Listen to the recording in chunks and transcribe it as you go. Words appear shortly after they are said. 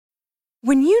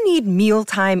When you need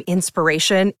mealtime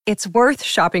inspiration, it's worth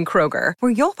shopping Kroger,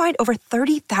 where you'll find over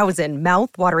 30,000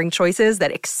 mouth-watering choices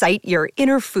that excite your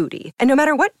inner foodie. And no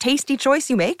matter what tasty choice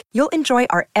you make, you'll enjoy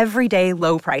our everyday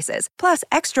low prices, plus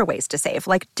extra ways to save,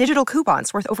 like digital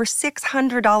coupons worth over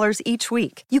 $600 each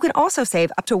week. You can also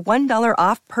save up to $1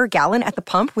 off per gallon at the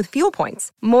pump with fuel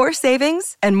points. More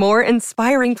savings and more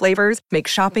inspiring flavors make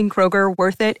shopping Kroger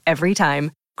worth it every time.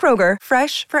 Kroger,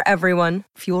 fresh for everyone.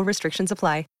 Fuel restrictions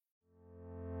apply.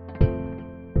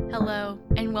 Hello,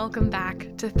 and welcome back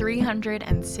to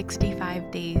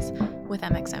 365 Days with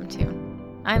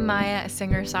MXM2. I'm Maya, a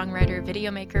singer, songwriter,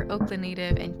 videomaker, Oakland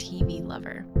native, and TV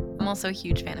lover. I'm also a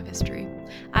huge fan of history.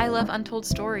 I love untold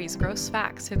stories, gross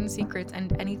facts, hidden secrets,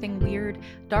 and anything weird,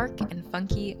 dark, and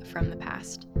funky from the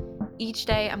past. Each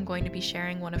day, I'm going to be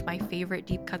sharing one of my favorite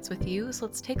deep cuts with you, so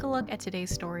let's take a look at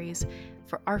today's stories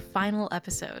for our final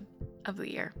episode of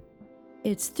the year.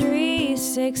 It's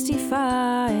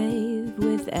 365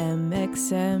 with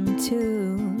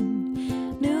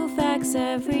MXM2. New facts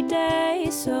every day,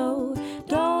 so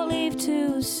don't leave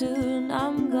too soon.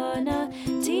 I'm gonna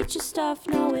teach you stuff,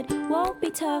 no it won't be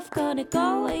tough. Gonna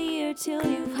go a year till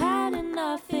you've had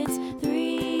enough. It's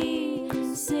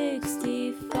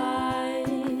 365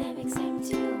 MXM2.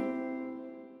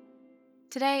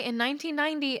 Today in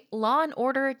 1990, Law &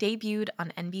 Order debuted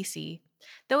on NBC.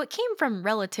 Though it came from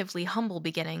relatively humble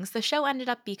beginnings, the show ended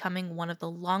up becoming one of the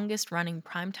longest-running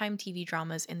primetime TV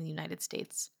dramas in the United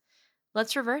States.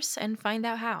 Let's reverse and find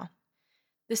out how.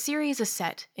 The series is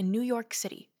set in New York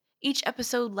City. Each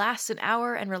episode lasts an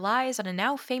hour and relies on a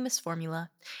now famous formula.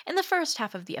 In the first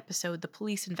half of the episode, the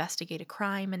police investigate a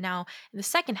crime, and now in the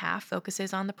second half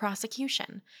focuses on the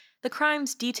prosecution. The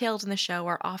crimes detailed in the show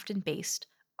are often based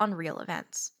on real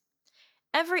events.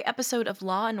 Every episode of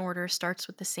Law & Order starts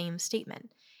with the same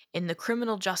statement. In the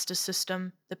criminal justice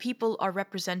system, the people are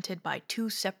represented by two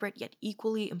separate yet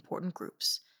equally important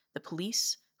groups: the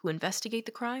police, who investigate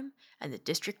the crime, and the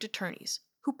district attorneys,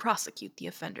 who prosecute the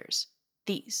offenders.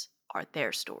 These are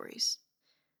their stories.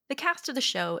 The cast of the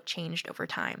show changed over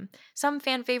time. Some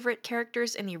fan-favorite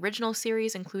characters in the original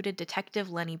series included Detective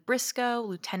Lenny Briscoe,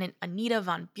 Lieutenant Anita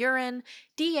Von Buren,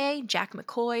 DA Jack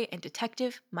McCoy, and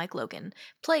Detective Mike Logan,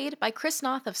 played by Chris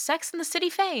Noth of Sex and the City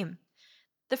fame.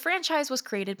 The franchise was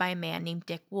created by a man named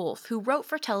Dick Wolf, who wrote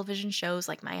for television shows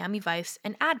like Miami Vice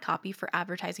and ad copy for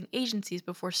advertising agencies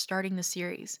before starting the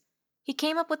series. He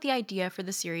came up with the idea for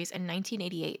the series in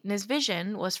 1988, and his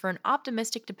vision was for an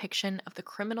optimistic depiction of the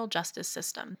criminal justice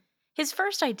system. His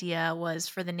first idea was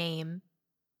for the name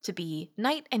to be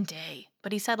Night and Day,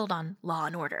 but he settled on Law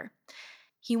 & Order.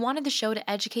 He wanted the show to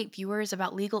educate viewers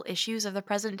about legal issues of the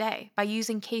present day by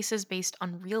using cases based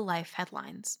on real-life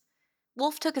headlines.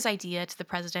 Wolf took his idea to the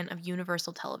president of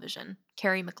Universal Television,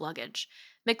 Carey McLuggage.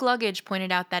 McLuggage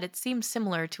pointed out that it seemed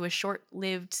similar to a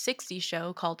short-lived 60s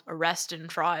show called Arrest and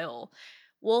Trial.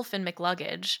 Wolf and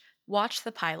McLuggage watched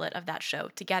the pilot of that show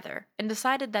together and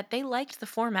decided that they liked the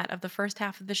format of the first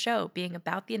half of the show being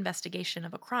about the investigation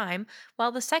of a crime,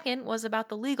 while the second was about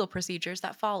the legal procedures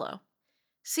that follow.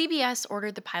 CBS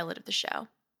ordered the pilot of the show,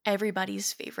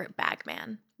 Everybody's Favorite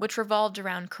Bagman, which revolved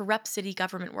around corrupt city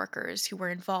government workers who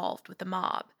were involved with the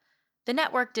mob. The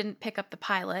network didn't pick up the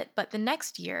pilot, but the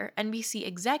next year, NBC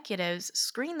executives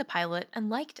screened the pilot and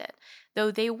liked it,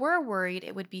 though they were worried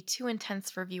it would be too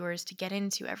intense for viewers to get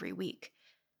into every week.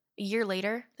 A year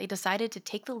later, they decided to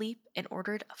take the leap and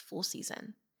ordered a full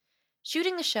season.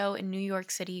 Shooting the show in New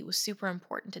York City was super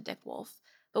important to Dick Wolf,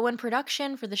 but when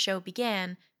production for the show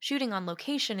began, shooting on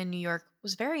location in New York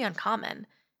was very uncommon.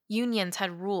 Unions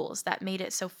had rules that made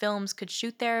it so films could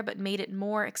shoot there but made it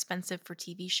more expensive for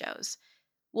TV shows.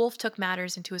 Wolf took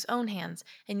matters into his own hands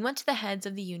and went to the heads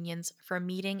of the unions for a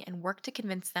meeting and worked to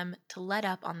convince them to let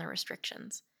up on the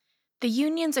restrictions. The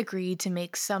unions agreed to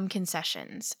make some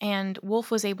concessions, and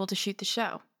Wolf was able to shoot the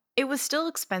show. It was still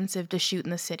expensive to shoot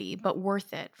in the city, but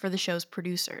worth it for the show's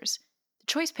producers. The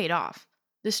choice paid off.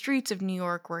 The streets of New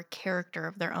York were a character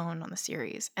of their own on the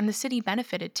series, and the city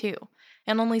benefited too.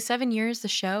 In only 7 years, the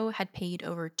show had paid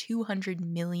over $200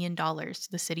 million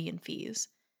to the city in fees.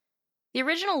 The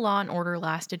original Law & Order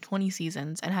lasted 20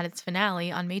 seasons and had its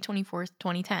finale on May 24,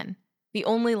 2010. The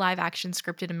only live-action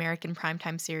scripted American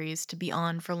primetime series to be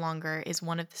on for longer is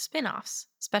one of the spin-offs,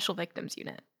 Special Victims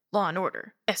Unit, Law &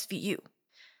 Order, SVU.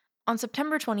 On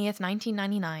September 20th,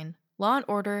 1999, Law &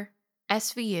 Order,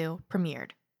 SVU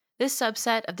premiered. This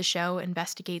subset of the show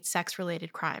investigates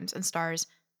sex-related crimes and stars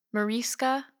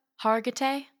Mariska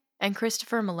Hargitay and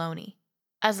Christopher Maloney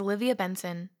as Olivia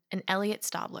Benson and Elliot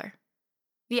Stabler.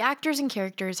 The actors and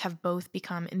characters have both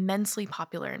become immensely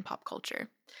popular in pop culture.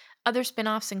 Other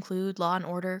spin-offs include Law &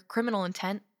 Order, Criminal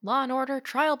Intent, Law & Order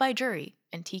Trial by Jury,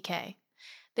 and TK.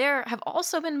 There have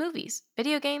also been movies,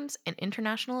 video games, and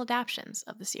international adaptations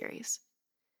of the series.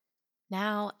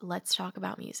 Now, let's talk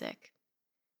about music.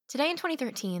 Today in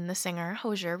 2013, the singer,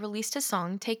 Hozier, released his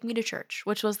song Take Me to Church,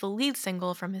 which was the lead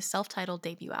single from his self-titled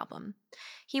debut album.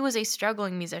 He was a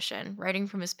struggling musician, writing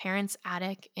from his parents'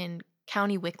 attic in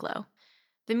County Wicklow.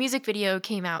 The music video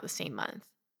came out the same month.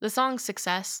 The song's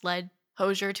success led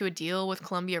Hozier to a deal with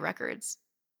Columbia Records.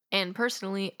 And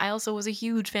personally, I also was a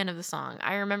huge fan of the song.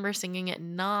 I remember singing it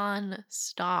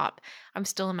non-stop. I'm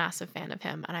still a massive fan of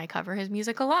him, and I cover his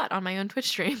music a lot on my own Twitch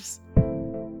streams.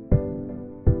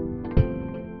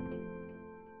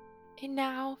 And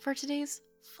now for today's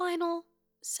final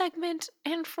segment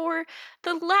and for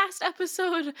the last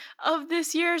episode of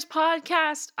this year's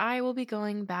podcast, I will be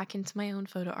going back into my own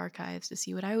photo archives to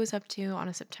see what I was up to on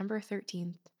a September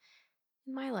 13th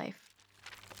in my life.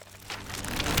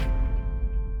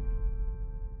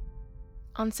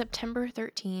 On September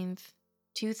 13th,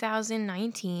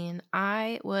 2019,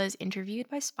 I was interviewed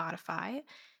by Spotify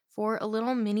for a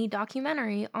little mini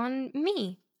documentary on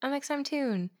me,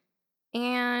 mxmtoon.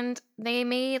 And they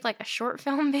made like a short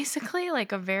film, basically,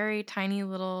 like a very tiny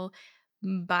little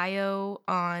bio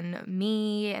on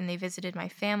me. And they visited my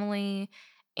family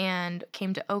and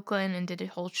came to Oakland and did a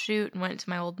whole shoot and went to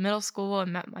my old middle school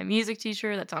and met my music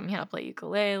teacher that taught me how to play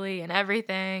ukulele and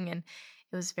everything. And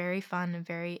it was very fun and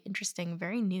very interesting,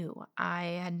 very new.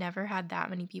 I had never had that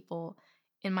many people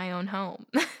in my own home.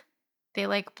 They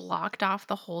like blocked off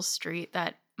the whole street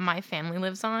that my family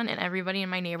lives on, and everybody in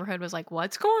my neighborhood was like,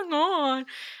 what's going on?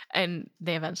 And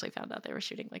they eventually found out they were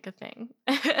shooting like a thing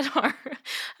at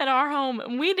our home.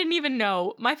 And we didn't even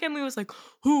know. My family was like,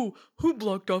 who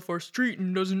blocked off our street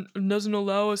and doesn't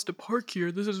allow us to park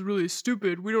here? This is really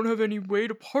stupid. We don't have any way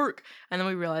to park. And then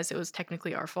we realized it was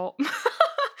technically our fault.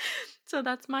 So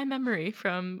that's my memory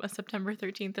from a September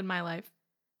 13th in my life.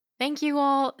 Thank you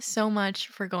all so much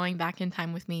for going back in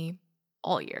time with me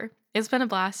all year. It's been a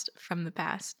blast from the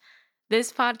past.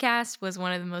 This podcast was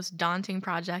one of the most daunting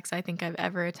projects I think I've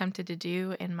ever attempted to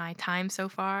do in my time so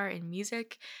far in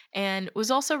music, and it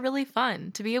was also really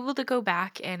fun to be able to go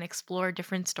back and explore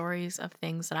different stories of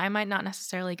things that I might not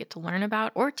necessarily get to learn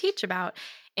about or teach about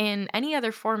in any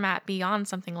other format beyond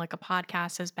something like a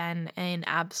podcast has been an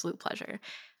absolute pleasure.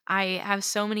 I have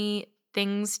so many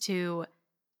things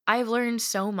I've learned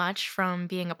so much from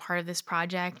being a part of this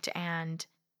project, and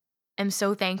I'm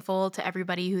so thankful to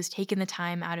everybody who's taken the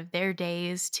time out of their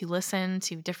days to listen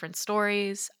to different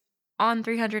stories on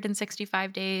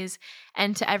 365 days,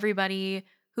 and to everybody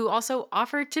who also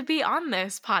offered to be on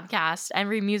this podcast,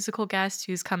 every musical guest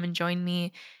who's come and joined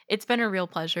me. It's been a real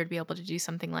pleasure to be able to do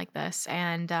something like this,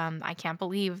 and I can't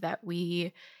believe that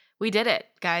we did it,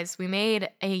 guys. We made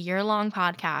a year-long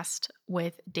podcast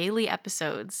with daily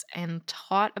episodes and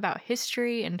taught about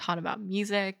history and taught about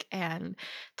music and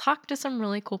talked to some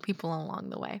really cool people along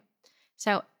the way.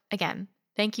 So again,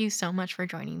 thank you so much for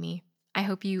joining me. I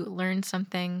hope you learned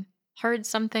something, heard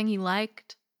something you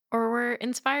liked, or were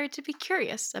inspired to be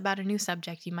curious about a new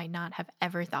subject you might not have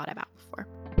ever thought about before.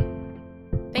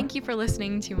 Thank you for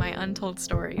listening to my untold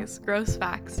stories, gross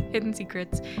facts, hidden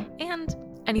secrets, and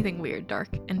anything weird, dark,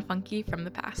 and funky from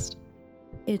the past.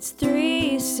 It's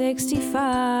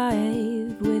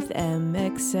 365 with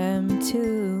mxmtoon.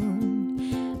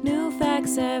 New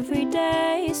facts every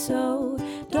day, so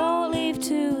don't leave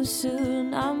too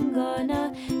soon. I'm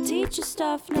gonna teach you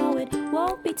stuff, no it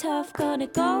won't be tough. Gonna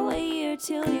go a year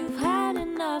till you've had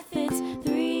enough. It's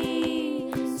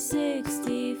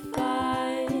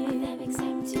 365.